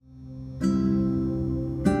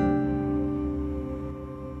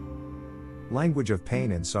Language of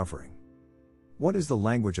pain and suffering. What is the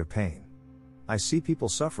language of pain? I see people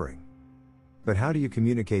suffering. But how do you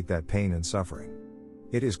communicate that pain and suffering?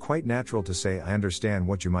 It is quite natural to say, I understand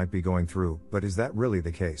what you might be going through, but is that really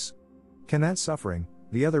the case? Can that suffering,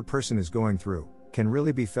 the other person is going through, can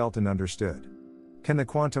really be felt and understood? Can the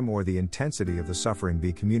quantum or the intensity of the suffering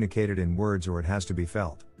be communicated in words, or it has to be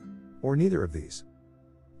felt? Or neither of these?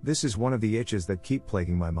 This is one of the itches that keep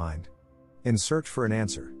plaguing my mind. In search for an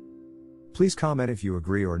answer. Please comment if you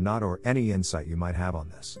agree or not, or any insight you might have on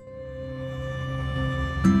this.